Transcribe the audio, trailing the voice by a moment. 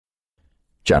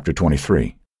Chapter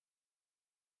 23.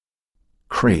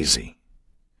 Crazy.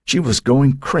 She was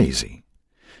going crazy.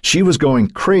 She was going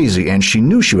crazy, and she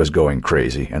knew she was going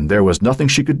crazy, and there was nothing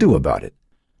she could do about it.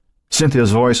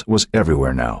 Cynthia's voice was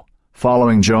everywhere now,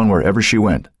 following Joan wherever she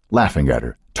went, laughing at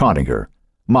her, taunting her,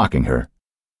 mocking her.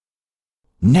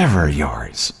 "Never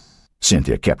yours,"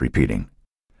 Cynthia kept repeating.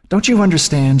 "Don't you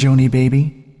understand, Joni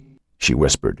baby?" she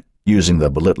whispered, using the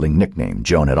belittling nickname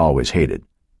Joan had always hated.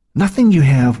 "Nothing you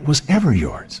have was ever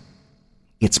yours.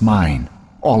 It's mine,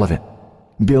 all of it.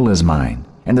 Bill is mine,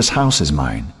 and this house is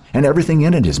mine, and everything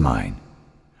in it is mine.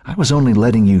 I was only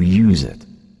letting you use it,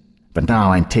 but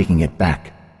now I'm taking it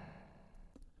back."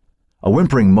 A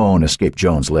whimpering moan escaped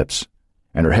Joan's lips,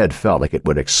 and her head felt like it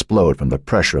would explode from the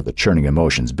pressure of the churning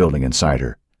emotions building inside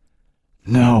her.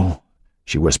 "No,"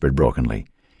 she whispered brokenly.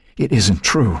 "It isn't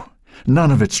true.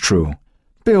 None of it's true.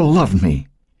 Bill loved me.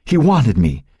 He wanted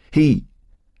me.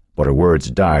 But her words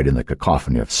died in the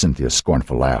cacophony of Cynthia's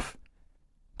scornful laugh.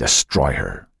 Destroy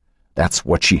her. That's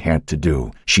what she had to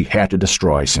do. She had to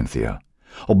destroy Cynthia.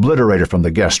 Obliterate her from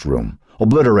the guest room.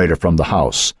 Obliterate her from the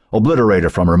house. Obliterate her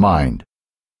from her mind.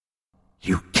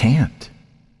 "You can't,"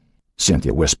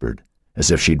 Cynthia whispered,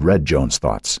 as if she'd read Joan's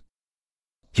thoughts.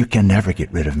 "You can never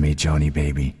get rid of me, Joni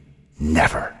baby.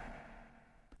 Never."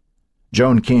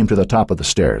 Joan came to the top of the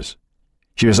stairs.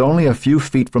 She was only a few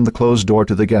feet from the closed door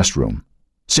to the guest room,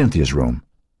 Cynthia's room,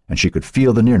 and she could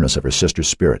feel the nearness of her sister's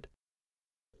spirit.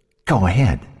 "Go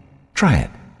ahead. Try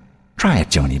it. Try it,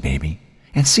 Joni baby,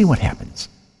 and see what happens."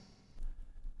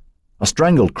 A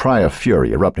strangled cry of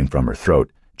fury erupting from her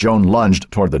throat, Joan lunged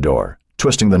toward the door,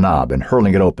 twisting the knob and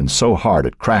hurling it open so hard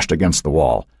it crashed against the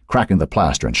wall, cracking the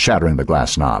plaster and shattering the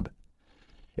glass knob.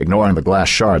 Ignoring the glass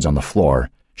shards on the floor,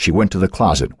 she went to the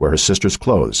closet where her sister's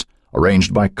clothes,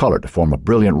 arranged by color to form a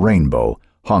brilliant rainbow,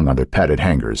 hung on their padded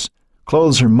hangers,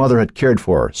 clothes her mother had cared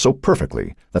for so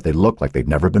perfectly that they looked like they'd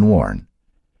never been worn.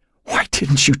 "Why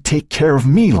didn't you take care of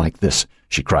me like this?"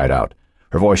 she cried out,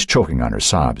 her voice choking on her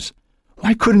sobs.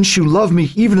 "Why couldn't you love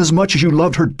me even as much as you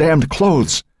loved her damned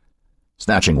clothes?"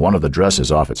 Snatching one of the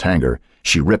dresses off its hanger,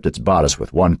 she ripped its bodice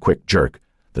with one quick jerk,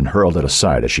 then hurled it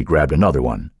aside as she grabbed another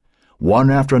one. One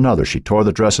after another she tore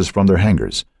the dresses from their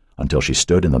hangers, until she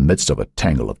stood in the midst of a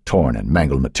tangle of torn and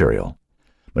mangled material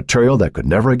that could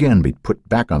never again be put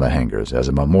back on the hangers as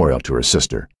a memorial to her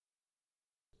sister.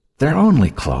 "They're only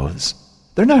clothes.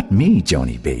 They're not me,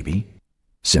 Joni baby,"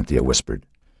 Cynthia whispered.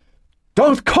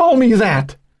 "Don't call me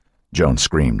that!" Joan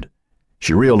screamed.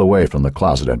 She reeled away from the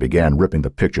closet and began ripping the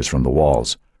pictures from the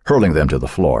walls, hurling them to the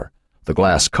floor, the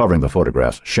glass covering the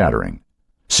photographs shattering.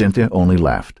 Cynthia only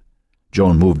laughed.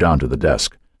 Joan moved on to the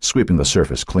desk, sweeping the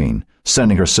surface clean,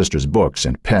 sending her sister's books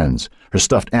and pens, her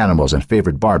stuffed animals and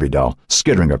favorite Barbie doll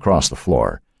skittering across the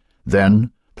floor.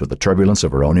 Then, through the turbulence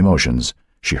of her own emotions,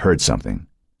 she heard something.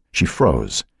 She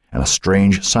froze, and a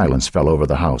strange silence fell over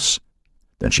the house.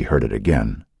 Then she heard it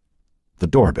again. The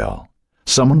doorbell.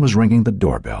 Someone was ringing the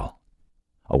doorbell.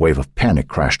 A wave of panic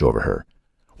crashed over her.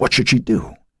 What should she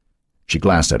do? She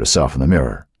glanced at herself in the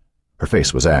mirror. Her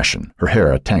face was ashen, her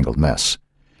hair a tangled mess.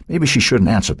 Maybe she shouldn't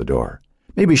answer the door.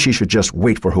 Maybe she should just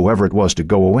wait for whoever it was to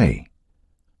go away.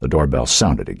 The doorbell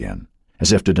sounded again,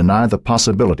 as if to deny the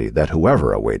possibility that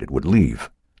whoever awaited would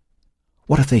leave.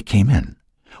 What if they came in?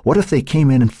 What if they came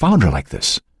in and found her like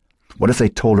this? What if they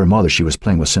told her mother she was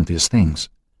playing with Cynthia's things?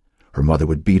 Her mother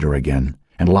would beat her again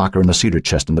and lock her in the cedar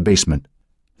chest in the basement.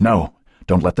 No,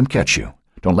 don't let them catch you.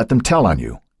 Don't let them tell on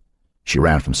you. She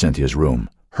ran from Cynthia's room,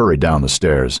 hurried down the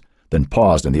stairs, then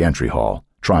paused in the entry hall,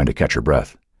 trying to catch her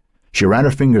breath. She ran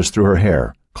her fingers through her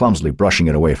hair, clumsily brushing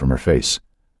it away from her face.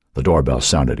 The doorbell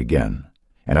sounded again,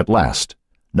 and at last,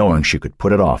 knowing she could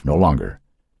put it off no longer,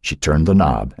 she turned the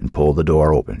knob and pulled the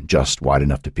door open just wide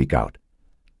enough to peek out.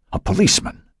 A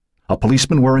policeman! A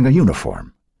policeman wearing a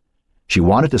uniform! She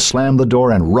wanted to slam the door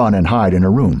and run and hide in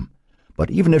her room, but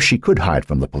even if she could hide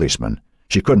from the policeman,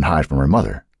 she couldn't hide from her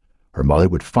mother. Her mother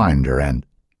would find her and...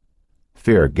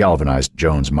 Fear galvanized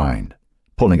Joan's mind,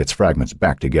 pulling its fragments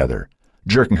back together,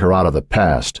 jerking her out of the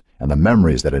past and the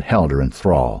memories that had held her in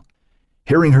thrall.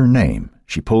 Hearing her name,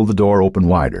 she pulled the door open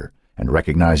wider and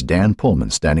recognized Dan Pullman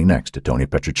standing next to Tony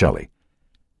Petrocelli.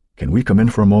 "Can we come in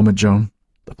for a moment, Joan?"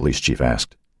 the police chief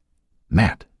asked.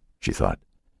 Matt, she thought.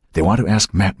 They want to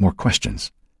ask Matt more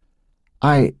questions.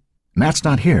 Matt's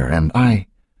not here, and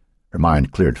Her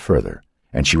mind cleared further,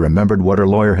 and she remembered what her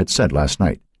lawyer had said last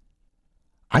night.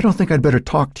 "I don't think I'd better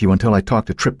talk to you until I talk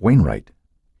to Trip Wainwright.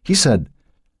 He said—"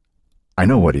 "I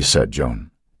know what he said,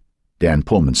 Joan," Dan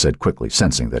Pullman said quickly,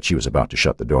 sensing that she was about to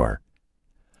shut the door.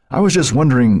 "I was just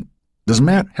wondering, does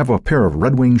Matt have a pair of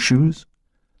Red Wing shoes?"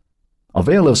 A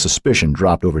veil of suspicion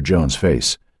dropped over Joan's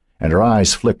face, and her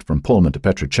eyes flicked from Pullman to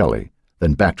Petrocelli,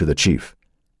 then back to the chief.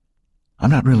 "I'm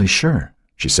not really sure,"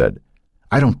 she said.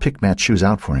 "I don't pick Matt's shoes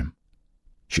out for him."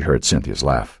 She heard Cynthia's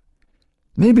laugh.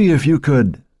 "Maybe if you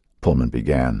could—" Pullman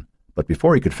began, but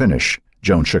before he could finish,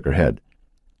 Joan shook her head.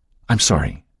 "I'm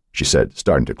sorry," she said,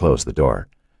 starting to close the door.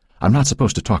 "I'm not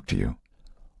supposed to talk to you."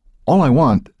 "All I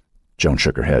want—" Joan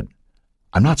shook her head.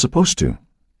 "I'm not supposed to,"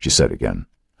 she said again.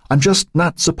 "I'm just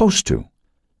not supposed to."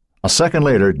 A second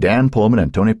later, Dan Pullman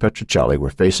and Tony Petrocelli were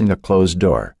facing a closed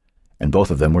door, and both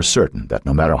of them were certain that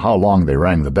no matter how long they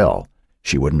rang the bell,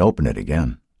 she wouldn't open it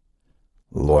again.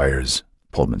 "Lawyers,"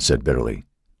 Pullman said bitterly.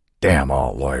 "Damn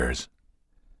all lawyers."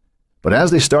 But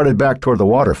as they started back toward the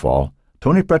waterfall,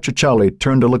 Tony Petrocelli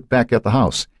turned to look back at the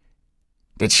house.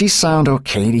 "Did she sound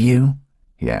okay to you?"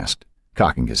 he asked,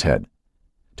 cocking his head.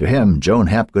 To him, Joan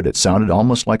Hapgood had sounded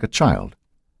almost like a child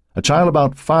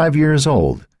about 5 years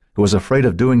old, who was afraid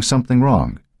of doing something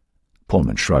wrong.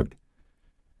 Pullman shrugged.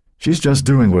 "She's just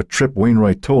doing what Trip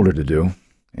Wainwright told her to do,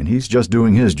 and he's just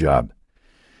doing his job.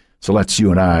 So let's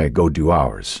you and I go do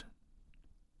ours."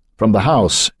 From the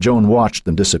house, Joan watched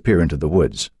them disappear into the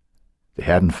woods. They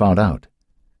hadn't found out.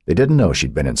 They didn't know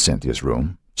she'd been in Cynthia's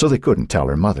room, so they couldn't tell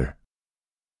her mother.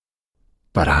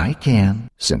 "But I can,"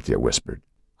 Cynthia whispered.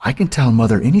 "I can tell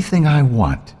Mother anything I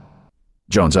want."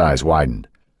 Joan's eyes widened.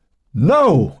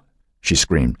 "No!" she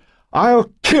screamed.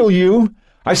 "I'll kill you!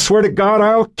 I swear to God,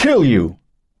 I'll kill you!"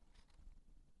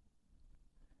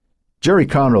 Jerry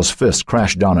Conroe's fist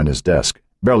crashed down on his desk,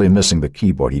 barely missing the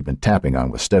keyboard he'd been tapping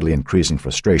on with steadily increasing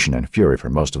frustration and fury for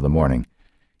most of the morning.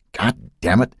 "God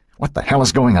damn it! What the hell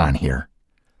is going on here?"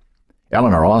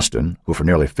 Eleanor Austin, who for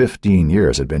nearly 15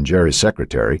 years had been Jerry's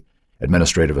secretary,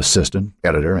 administrative assistant,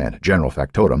 editor, and general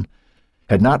factotum,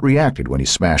 had not reacted when he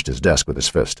smashed his desk with his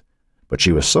fist, but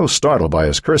she was so startled by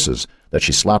his curses that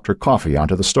she slopped her coffee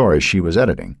onto the story she was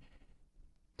editing.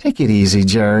 "Take it easy,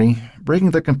 Jerry.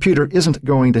 Breaking the computer isn't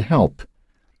going to help."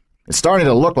 "It's starting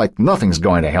to look like nothing's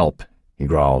going to help," he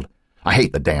growled. "I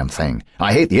hate the damn thing.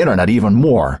 I hate the internet even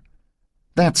more."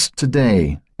 "That's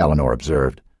today," Eleanor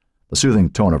observed, the soothing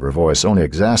tone of her voice only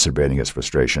exacerbating his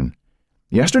frustration.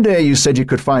 "Yesterday you said you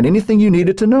could find anything you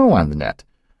needed to know on the net.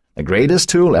 The greatest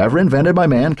tool ever invented by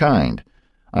mankind,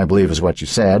 I believe is what you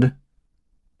said."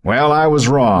 "Well, I was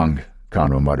wrong,"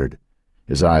 Conroe muttered,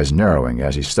 his eyes narrowing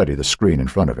as he studied the screen in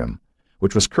front of him,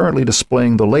 which was currently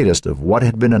displaying the latest of what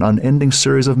had been an unending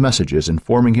series of messages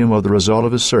informing him of the result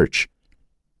of his search.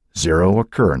 0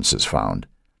 occurrences found.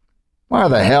 "Why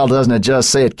the hell doesn't it just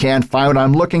say it can't find what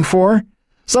I'm looking for?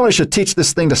 Somebody should teach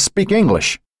this thing to speak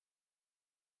English."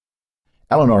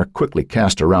 Eleanor quickly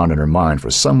cast around in her mind for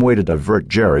some way to divert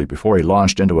Jerry before he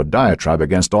launched into a diatribe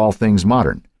against all things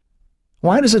modern.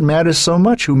 "Why does it matter so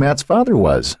much who Matt's father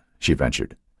was?" she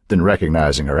ventured, then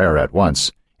recognizing her error at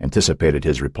once, anticipated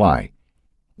his reply.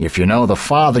 "If you know the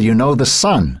father, you know the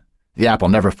son. The apple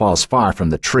never falls far from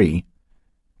the tree."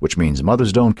 Which means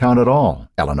mothers don't count at all,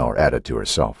 Eleanor added to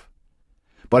herself.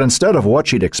 But instead of what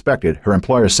she'd expected, her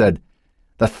employer said,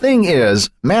 "The thing is,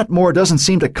 Matt Moore doesn't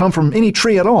seem to come from any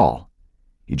tree at all."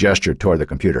 He gestured toward the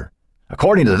computer.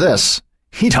 "According to this,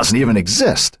 he doesn't even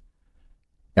exist."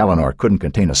 Eleanor couldn't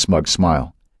contain a smug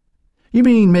smile. "You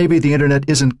mean maybe the internet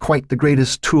isn't quite the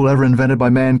greatest tool ever invented by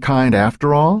mankind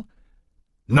after all?"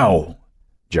 "No,"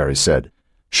 Jerry said,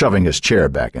 shoving his chair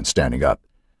back and standing up.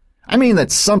 "I mean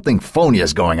that something phony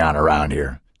is going on around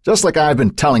here, just like I've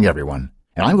been telling everyone,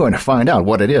 and I'm going to find out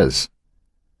what it is."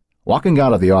 Walking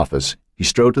out of the office, he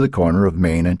strode to the corner of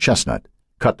Main and Chestnut,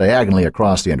 cut diagonally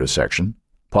across the intersection,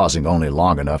 pausing only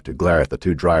long enough to glare at the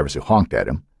 2 drivers who honked at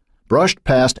him, brushed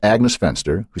past Agnes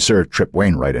Fenster, who served Trip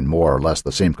Wainwright in more or less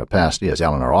the same capacity as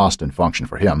Eleanor Austin functioned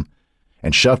for him,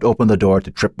 and shoved open the door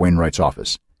to Trip Wainwright's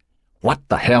office. "What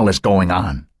the hell is going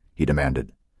on?" he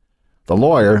demanded. The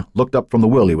lawyer looked up from the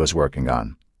will he was working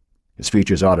on, his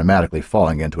features automatically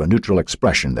falling into a neutral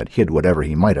expression that hid whatever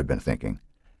he might have been thinking.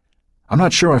 "I'm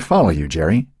not sure I follow you,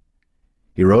 Jerry."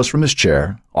 He rose from his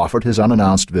chair, offered his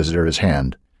unannounced visitor his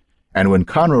hand, and when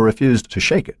Conroe refused to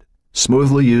shake it,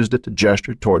 smoothly used it to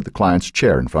gesture toward the client's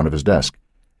chair in front of his desk.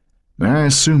 "May I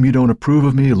assume you don't approve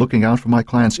of me looking out for my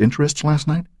client's interests last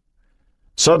night?"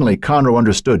 Suddenly, Conroe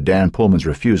understood Dan Pullman's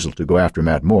refusal to go after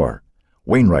Matt Moore.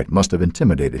 Wainwright must have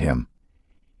intimidated him.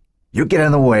 "You get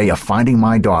in the way of finding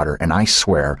my daughter, and I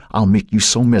swear I'll make you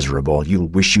so miserable you'll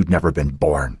wish you'd never been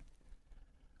born."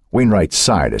 Wainwright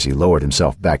sighed as he lowered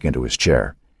himself back into his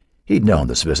chair. He'd known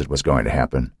this visit was going to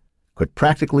happen, could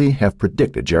practically have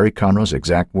predicted Jerry Conroe's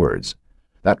exact words.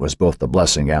 That was both the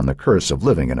blessing and the curse of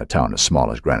living in a town as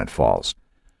small as Granite Falls.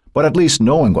 But at least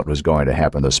knowing what was going to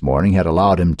happen this morning had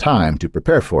allowed him time to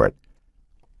prepare for it.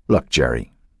 "Look,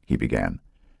 Jerry," he began,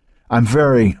 I'm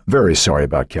very, very sorry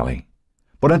about Kelly.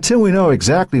 But until we know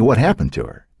exactly what happened to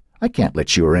her, I can't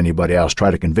let you or anybody else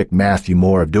try to convict Matthew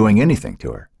Moore of doing anything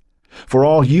to her. For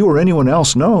all you or anyone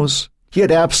else knows, he had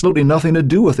absolutely nothing to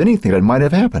do with anything that might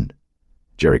have happened."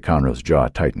 Jerry Conroe's jaw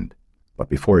tightened, but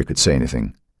before he could say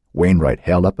anything, Wainwright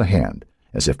held up a hand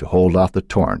as if to hold off the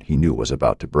torrent he knew was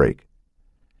about to break.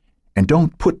 "And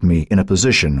don't put me in a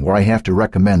position where I have to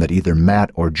recommend that either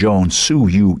Matt or Joan sue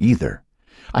you either.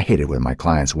 I hate it when my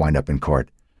clients wind up in court,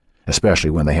 especially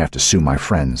when they have to sue my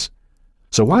friends.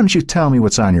 So why don't you tell me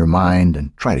what's on your mind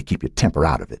and try to keep your temper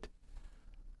out of it?"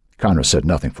 Conroe said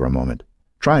nothing for a moment,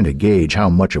 trying to gauge how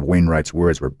much of Wainwright's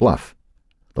words were bluff.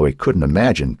 Though he couldn't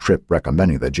imagine Tripp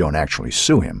recommending that Joan actually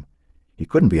sue him, he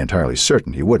couldn't be entirely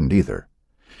certain he wouldn't either,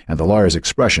 and the lawyer's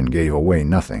expression gave away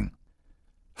nothing.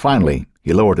 Finally,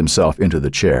 he lowered himself into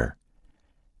the chair.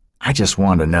 "I just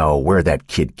want to know where that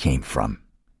kid came from,"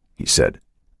 he said.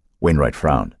 Wainwright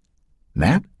frowned.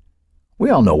 "Matt? We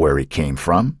all know where he came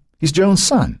from. He's Joan's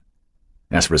son.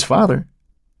 As for his father—"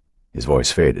 His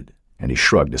voice faded, and he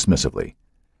shrugged dismissively.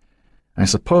 "I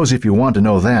suppose if you want to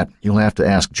know that, you'll have to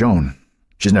ask Joan.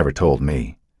 She's never told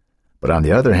me. But on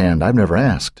the other hand, I've never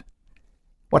asked."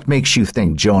 "What makes you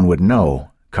think Joan would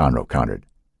know?" Conroe countered.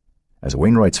 As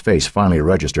Wainwright's face finally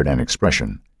registered an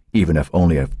expression, even if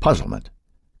only of puzzlement,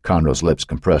 Conroe's lips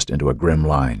compressed into a grim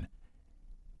line.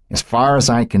 "As far as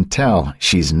I can tell,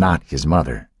 she's not his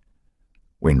mother."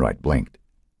 Wainwright blinked.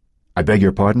 "I beg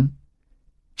your pardon?"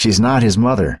 "She's not his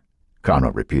mother,"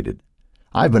 Conroe repeated.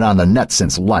 "I've been on the net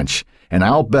since lunch, and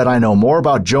I'll bet I know more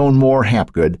about Joan Moore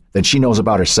Hapgood than she knows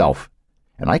about herself.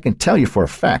 And I can tell you for a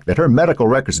fact that her medical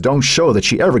records don't show that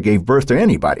she ever gave birth to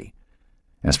anybody.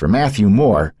 As for Matthew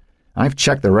Moore, I've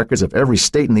checked the records of every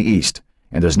state in the East,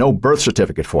 and there's no birth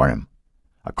certificate for him.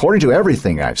 According to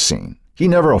everything I've seen, he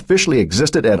never officially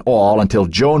existed at all until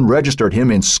Joan registered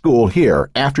him in school here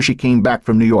after she came back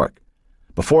from New York.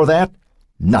 Before that,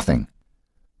 nothing.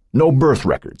 No birth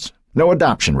records, no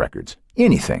adoption records,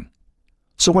 anything.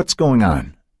 So what's going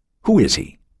on? Who is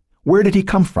he? Where did he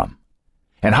come from?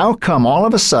 And how come all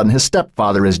of a sudden his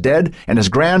stepfather is dead and his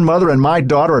grandmother and my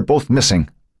daughter are both missing?"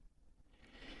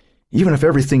 "Even if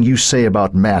everything you say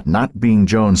about Matt not being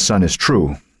Joan's son is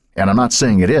true, and I'm not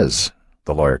saying it is,"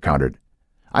 the lawyer countered,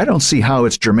 "I don't see how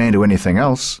it's germane to anything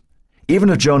else. Even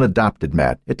if Joan adopted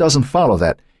Matt, it doesn't follow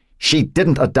that—" "She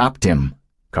didn't adopt him,"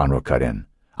 Conroe cut in.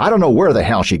 "I don't know where the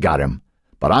hell she got him,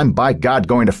 but I'm by God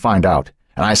going to find out,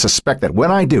 and I suspect that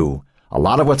when I do, a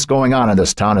lot of what's going on in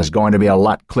this town is going to be a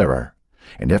lot clearer.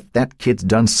 And if that kid's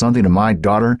done something to my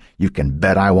daughter, you can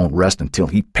bet I won't rest until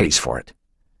he pays for it."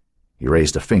 He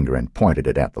raised a finger and pointed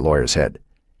it at the lawyer's head.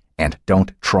 "And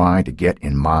don't try to get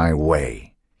in my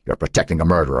way. You're protecting a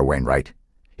murderer, Wainwright.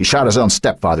 He shot his own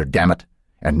stepfather, damn it,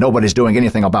 and nobody's doing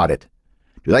anything about it.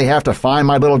 Do they have to find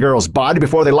my little girl's body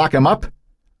before they lock him up?"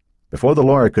 Before the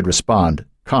lawyer could respond,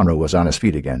 Conroe was on his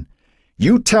feet again.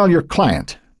 "You tell your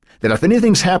client that if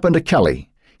anything's happened to Kelly,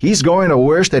 he's going to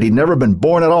wish that he'd never been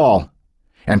born at all.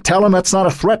 And tell him that's not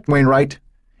a threat, Wainwright.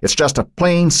 It's just a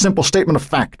plain, simple statement of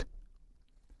fact."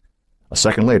 A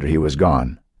second later he was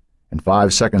gone, and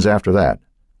 5 seconds after that,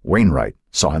 Wainwright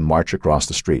saw him march across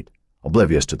the street,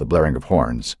 oblivious to the blaring of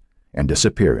horns, and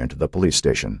disappear into the police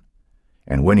station.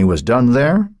 And when he was done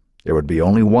there would be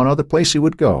only one other place he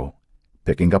would go.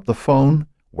 Picking up the phone,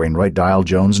 Wainwright dialed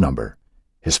Joan's number,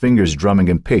 his fingers drumming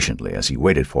impatiently as he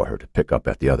waited for her to pick up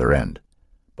at the other end.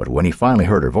 But when he finally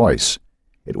heard her voice,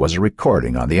 it was a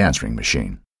recording on the answering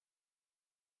machine.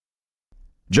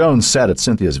 Joan sat at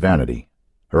Cynthia's vanity,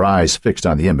 her eyes fixed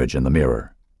on the image in the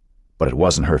mirror. But it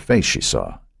wasn't her face she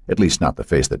saw, at least not the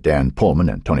face that Dan Pullman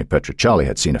and Tony Petrocelli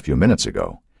had seen a few minutes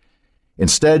ago.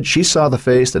 Instead, she saw the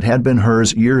face that had been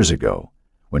hers years ago,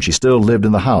 when she still lived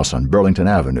in the house on Burlington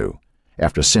Avenue,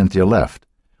 after Cynthia left,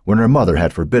 when her mother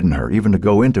had forbidden her even to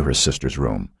go into her sister's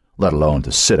room, let alone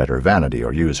to sit at her vanity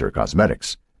or use her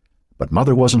cosmetics. But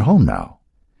Mother wasn't home now,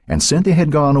 and Cynthia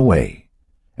had gone away,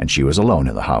 and she was alone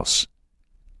in the house.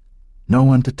 "No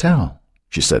one to tell,"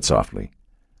 she said softly.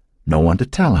 "No one to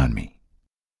tell on me."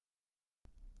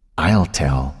 "I'll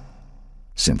tell,"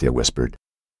 Cynthia whispered.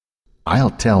 "I'll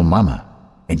tell Mama,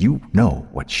 and you know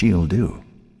what she'll do."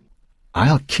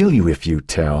 "I'll kill you if you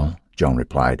tell," Joan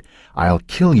replied. "I'll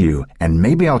kill you, and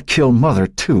maybe I'll kill Mother,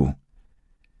 too."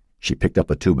 She picked up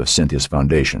a tube of Cynthia's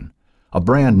foundation, a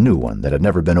brand new one that had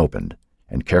never been opened,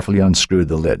 and carefully unscrewed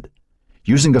the lid.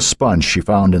 Using a sponge she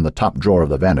found in the top drawer of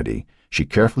the vanity, she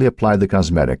carefully applied the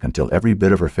cosmetic until every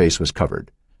bit of her face was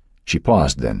covered. She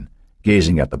paused then,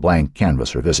 gazing at the blank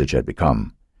canvas her visage had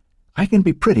become. "I can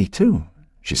be pretty, too,"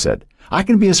 she said. "I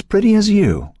can be as pretty as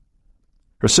you."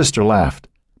 Her sister laughed,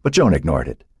 but Joan ignored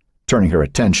it, turning her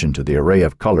attention to the array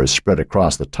of colors spread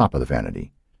across the top of the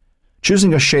vanity.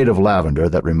 Choosing a shade of lavender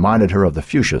that reminded her of the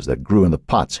fuchsias that grew in the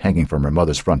pots hanging from her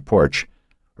mother's front porch,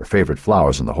 her favorite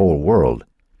flowers in the whole world,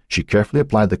 she carefully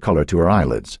applied the color to her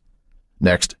eyelids.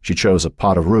 Next, she chose a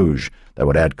pot of rouge that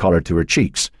would add color to her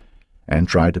cheeks, and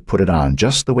tried to put it on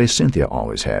just the way Cynthia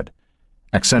always had,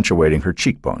 accentuating her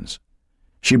cheekbones.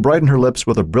 She brightened her lips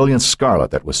with a brilliant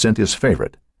scarlet that was Cynthia's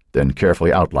favorite, then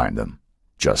carefully outlined them,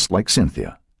 just like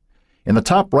Cynthia. In the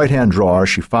top right-hand drawer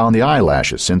she found the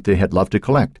eyelashes Cynthia had loved to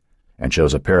collect, and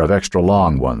chose a pair of extra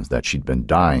long ones that she'd been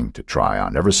dying to try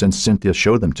on ever since Cynthia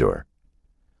showed them to her.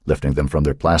 Lifting them from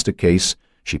their plastic case,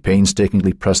 she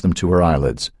painstakingly pressed them to her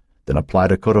eyelids, then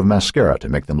applied a coat of mascara to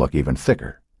make them look even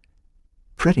thicker.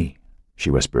 "Pretty,"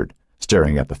 she whispered,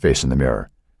 staring at the face in the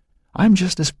mirror. "I'm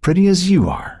just as pretty as you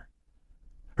are."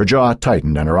 Her jaw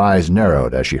tightened and her eyes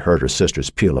narrowed as she heard her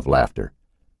sister's peal of laughter.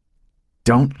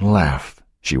 "Don't laugh,"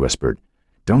 she whispered.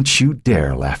 "Don't you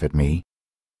dare laugh at me."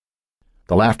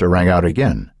 The laughter rang out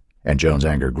again, and Joan's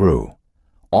anger grew.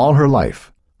 All her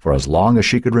life, for as long as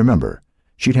she could remember,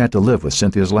 she'd had to live with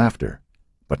Cynthia's laughter.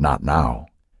 But not now.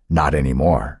 Not any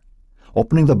more.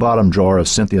 Opening the bottom drawer of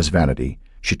Cynthia's vanity,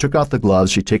 she took out the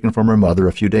gloves she'd taken from her mother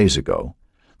a few days ago,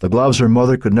 the gloves her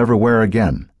mother could never wear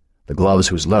again, the gloves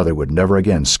whose leather would never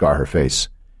again scar her face.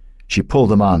 She pulled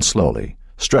them on slowly,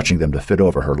 stretching them to fit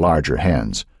over her larger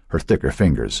hands, her thicker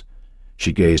fingers.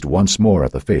 She gazed once more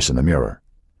at the face in the mirror.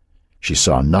 She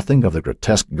saw nothing of the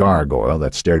grotesque gargoyle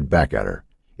that stared back at her,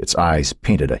 its eyes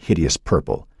painted a hideous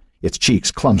purple, its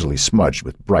cheeks clumsily smudged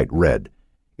with bright red,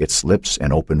 its lips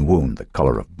an open wound the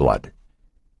color of blood.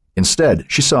 Instead,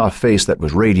 she saw a face that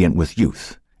was radiant with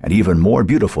youth, and even more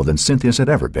beautiful than Cynthia's had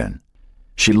ever been.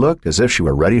 She looked as if she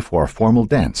were ready for a formal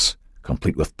dance,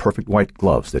 complete with perfect white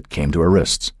gloves that came to her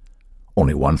wrists.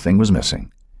 Only one thing was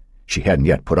missing. She hadn't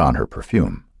yet put on her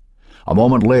perfume. A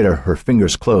moment later, her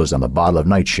fingers closed on the bottle of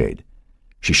nightshade.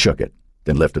 She shook it,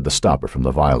 then lifted the stopper from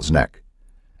the vial's neck.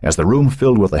 As the room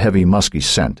filled with a heavy, musky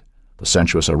scent, the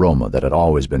sensuous aroma that had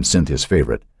always been Cynthia's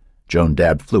favorite, Joan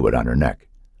dabbed fluid on her neck.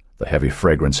 The heavy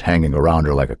fragrance hanging around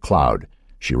her like a cloud,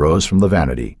 she rose from the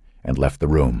vanity and left the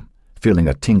room, feeling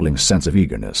a tingling sense of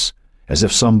eagerness, as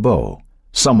if some beau,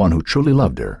 someone who truly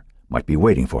loved her, might be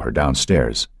waiting for her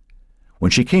downstairs. When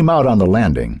she came out on the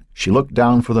landing, she looked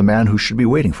down for the man who should be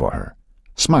waiting for her,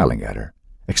 smiling at her,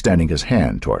 extending his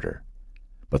hand toward her.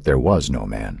 But there was no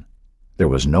man. There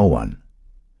was no one.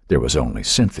 There was only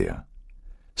Cynthia.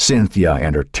 Cynthia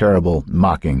and her terrible,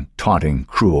 mocking, taunting,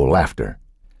 cruel laughter.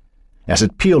 As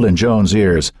it pealed in Joan's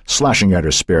ears, slashing at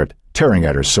her spirit, tearing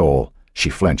at her soul,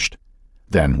 she flinched.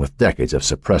 Then, with decades of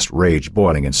suppressed rage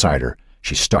boiling inside her,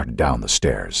 she started down the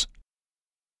stairs.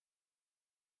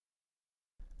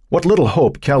 What little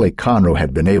hope Kelly Conroe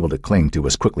had been able to cling to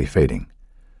was quickly fading.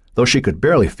 Though she could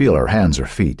barely feel her hands or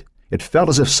feet, it felt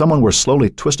as if someone were slowly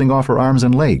twisting off her arms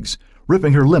and legs,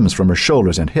 ripping her limbs from her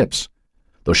shoulders and hips.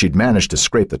 Though she'd managed to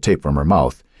scrape the tape from her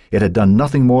mouth, it had done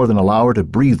nothing more than allow her to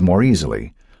breathe more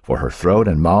easily, for her throat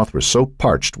and mouth were so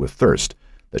parched with thirst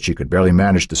that she could barely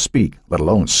manage to speak, let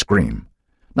alone scream.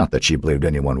 Not that she believed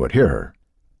anyone would hear her.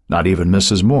 Not even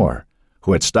Mrs. Moore,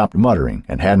 who had stopped muttering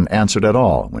and hadn't answered at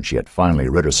all when she had finally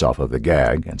rid herself of the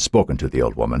gag and spoken to the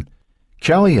old woman.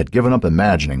 Kelly had given up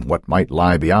imagining what might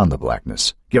lie beyond the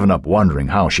blackness, given up wondering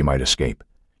how she might escape.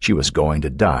 She was going to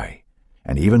die,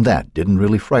 and even that didn't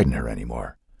really frighten her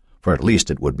anymore, for at least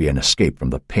it would be an escape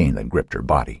from the pain that gripped her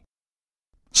body.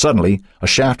 Suddenly, a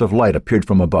shaft of light appeared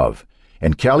from above,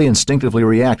 and Kelly instinctively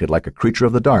reacted like a creature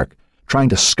of the dark, trying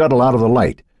to scuttle out of the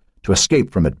light, to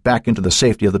escape from it back into the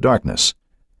safety of the darkness.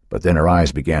 But then her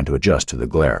eyes began to adjust to the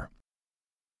glare.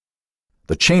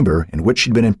 The chamber in which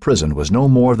she'd been imprisoned was no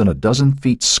more than 12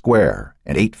 feet square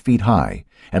and 8 feet high,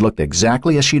 and looked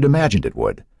exactly as she'd imagined it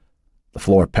would. The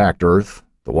floor packed earth,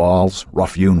 the walls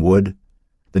rough-hewn wood.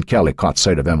 Then Kelly caught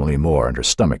sight of Emily Moore, and her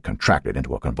stomach contracted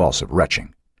into a convulsive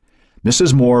retching.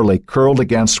 Mrs. Moore lay curled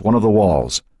against one of the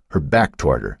walls, her back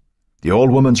toward her. The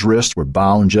old woman's wrists were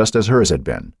bound just as hers had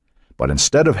been, but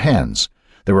instead of hands,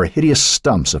 there were hideous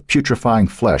stumps of putrefying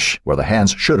flesh where the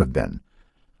hands should have been.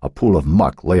 A pool of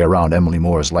muck lay around Emily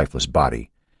Moore's lifeless body,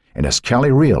 and as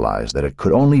Kelly realized that it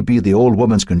could only be the old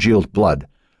woman's congealed blood,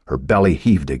 her belly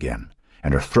heaved again,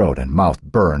 and her throat and mouth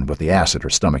burned with the acid her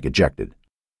stomach ejected.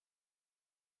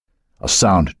 A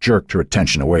sound jerked her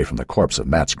attention away from the corpse of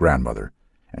Matt's grandmother,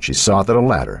 and she saw that a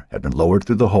ladder had been lowered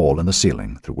through the hole in the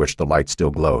ceiling through which the light still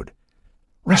glowed.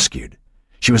 Rescued!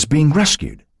 She was being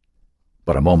rescued!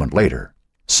 But a moment later,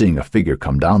 seeing a figure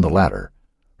come down the ladder,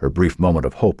 her brief moment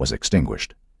of hope was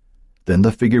extinguished. Then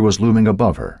the figure was looming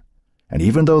above her, and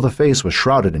even though the face was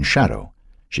shrouded in shadow,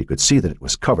 She could see that it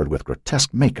was covered with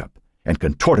grotesque makeup and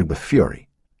contorted with fury.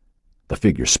 The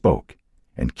figure spoke,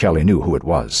 and Kelly knew who it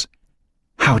was.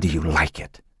 "How do you like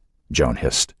it?" Joan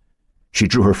hissed. She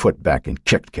drew her foot back and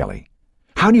kicked Kelly.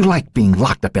 "How do you like being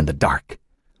locked up in the dark?"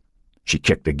 She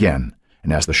kicked again,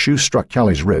 and as the shoe struck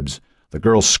Kelly's ribs, the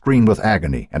girl screamed with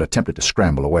agony and attempted to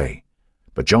scramble away.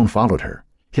 But Joan followed her,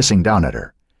 hissing down at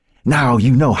her. "Now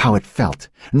you know how it felt.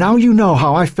 Now you know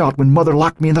how I felt when Mother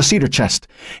locked me in the cedar chest.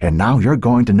 And now you're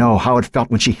going to know how it felt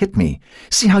when she hit me.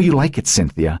 See how you like it,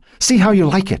 Cynthia. See how you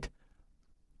like it."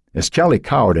 As Kelly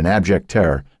cowered in abject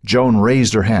terror, Joan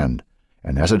raised her hand,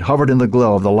 and as it hovered in the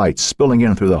glow of the light spilling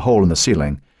in through the hole in the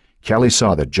ceiling, Kelly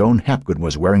saw that Joan Hapgood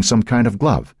was wearing some kind of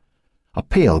glove, a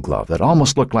pale glove that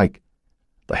almost looked like—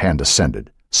 The hand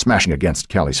descended, smashing against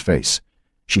Kelly's face.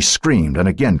 She screamed and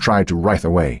again tried to writhe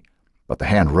away, but the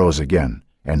hand rose again,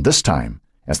 and this time,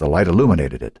 as the light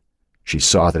illuminated it, she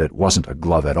saw that it wasn't a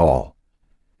glove at all.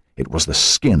 It was the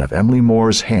skin of Emily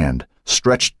Moore's hand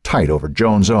stretched tight over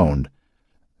Joan's own,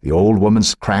 the old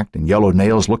woman's cracked and yellow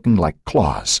nails looking like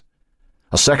claws.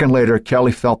 A second later,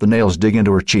 Kelly felt the nails dig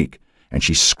into her cheek, and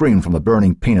she screamed from the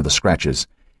burning pain of the scratches.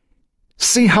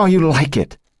 "See how you like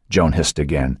it!" Joan hissed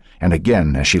again, and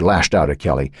again as she lashed out at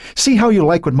Kelly. "See how you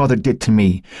like what Mother did to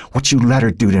me, what you let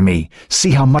her do to me.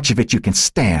 See how much of it you can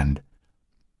stand."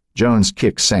 Joan's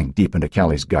kick sank deep into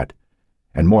Kelly's gut,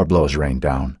 and more blows rained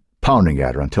down, pounding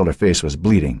at her until her face was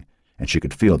bleeding, and she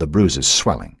could feel the bruises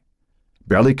swelling.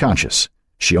 Barely conscious,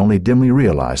 she only dimly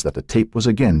realized that the tape was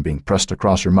again being pressed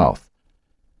across her mouth.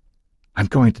 "I'm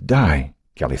going to die,"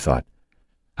 Kelly thought.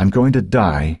 "I'm going to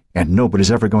die, and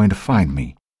nobody's ever going to find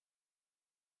me."